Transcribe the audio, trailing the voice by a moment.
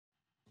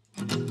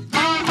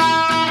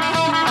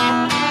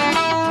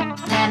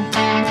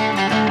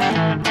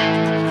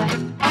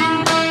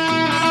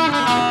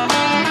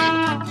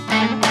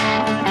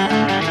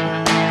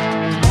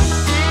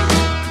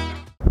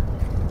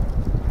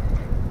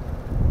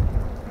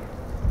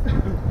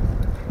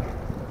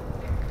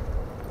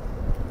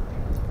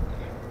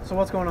So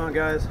what's going on,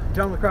 guys?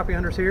 John with Crappie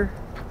Hunters here.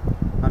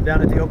 I'm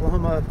down at the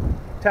Oklahoma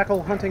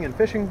Tackle Hunting and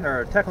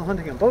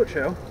Boat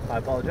Show. I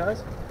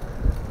apologize.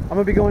 I'm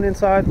going to be going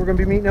inside. We're going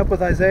to be meeting up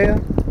with Isaiah,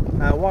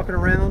 walking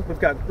around. We've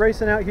got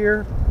Grayson out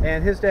here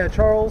and his dad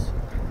Charles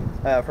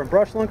from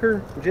Brush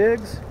Lunker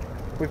Jigs.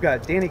 We've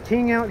got Danny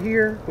King out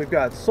here. We've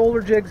got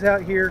Solar Jigs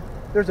out here.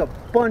 There's a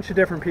bunch of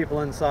different people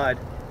inside.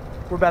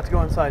 We're about to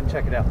go inside and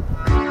check it out.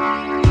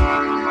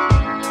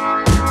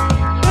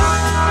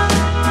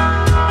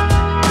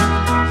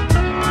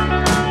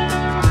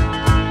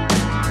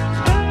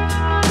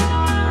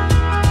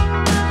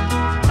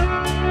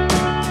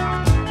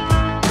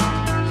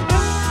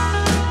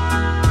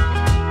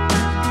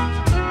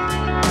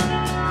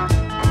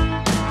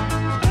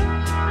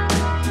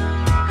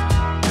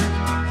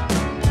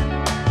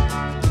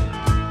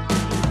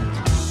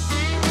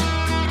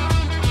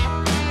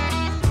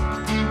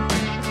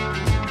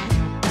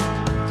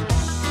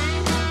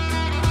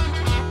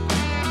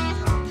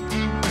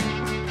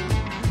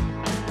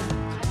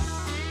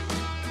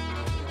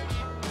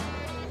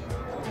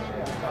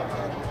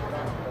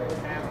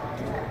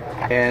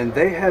 And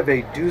they have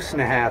a deuce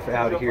and a half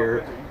out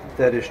here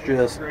that is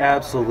just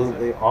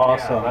absolutely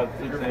awesome.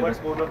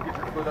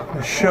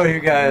 I'll show you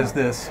guys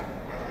this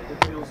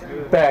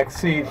back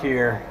seat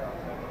here.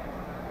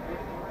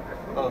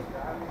 Now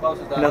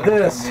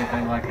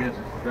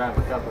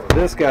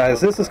this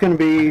guys, this is going to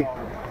be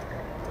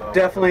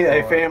definitely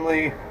a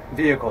family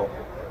vehicle.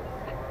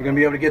 You're going to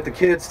be able to get the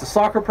kids to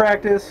soccer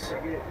practice,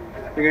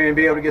 you're going to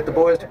be able to get the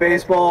boys to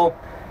baseball,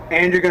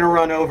 and you're going to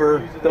run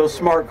over those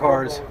smart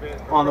cars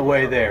on the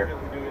way there.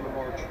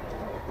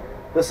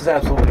 This is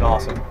absolutely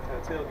awesome.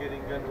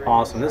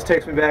 Awesome. This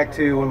takes me back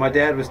to when my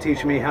dad was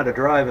teaching me how to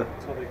drive the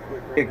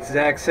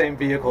exact same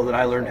vehicle that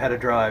I learned how to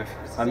drive,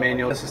 a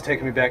manual. This is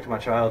taking me back to my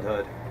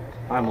childhood.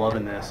 I'm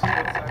loving this.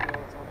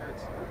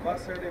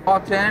 Law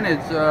 10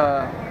 is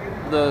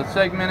the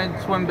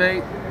segmented swim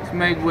bait. It's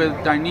made with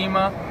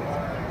Dyneema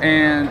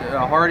and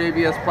hard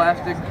ABS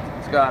plastic.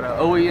 It's got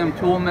OEM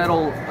tool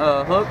metal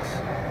hooks.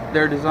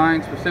 They're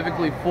designed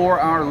specifically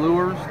for our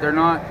lures. They're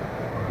not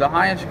the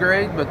highest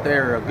grade, but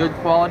they're a good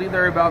quality.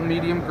 They're about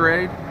medium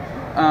grade.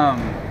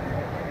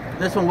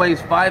 This one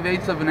weighs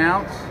 5/8 of an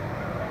ounce.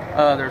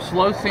 They're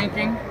slow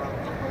sinking.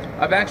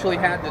 I've actually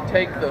had to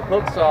take the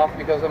hooks off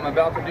because I'm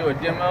about to do a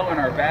demo in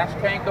our bass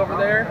tank over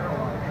there.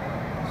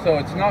 So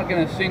it's not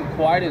going to sink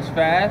quite as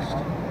fast,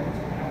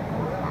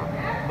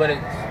 but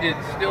it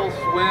still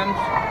swims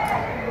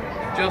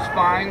just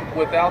fine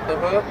without the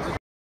hooks.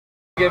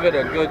 Give it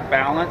a good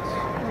balance.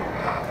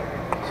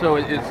 So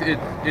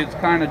it's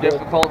kind of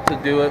difficult to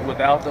do it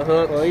without the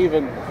hooks. Well,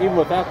 even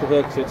without the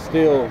hooks, it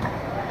still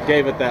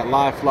gave it that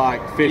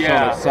lifelike fish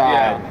on its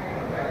side.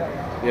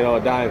 Yeah. You know, a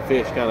dying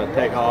fish kind of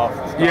take off.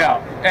 Yeah,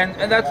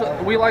 and that's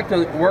we like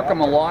to work them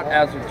a lot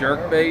as a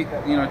jerk bait.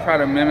 You know, try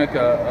to mimic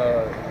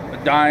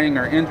a dying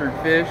or injured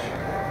fish.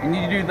 And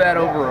you do that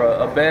over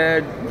a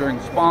bed during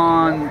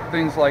spawn,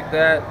 things like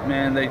that.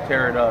 Man, they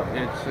tear it up.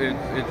 It's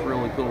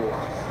really cool.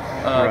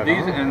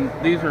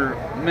 These are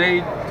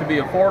made to be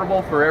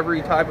affordable for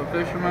every type of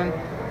fisherman.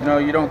 You know,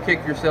 you don't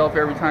kick yourself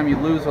every time you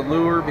lose a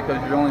lure because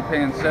you're only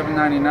paying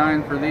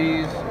 $7.99 for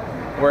these,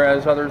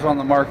 whereas others on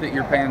the market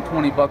you're paying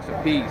 20 bucks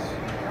a piece.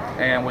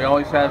 And we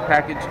always have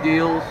package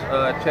deals.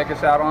 Check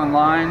us out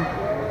online,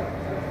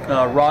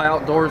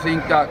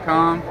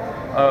 rawoutdoorsinc.com.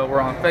 We're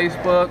on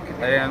Facebook,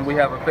 and we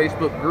have a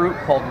Facebook group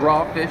called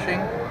Raw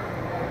Fishing.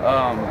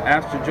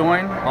 Ask to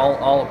join.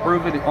 I'll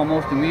approve it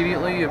almost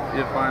immediately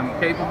if I'm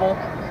capable.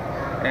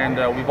 And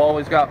we've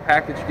always got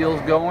package deals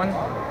going.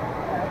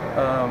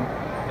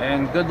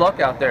 And good luck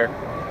out there.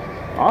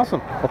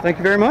 Awesome. Well, thank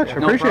you very much. I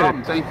appreciate it. No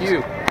problem. Thank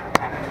you.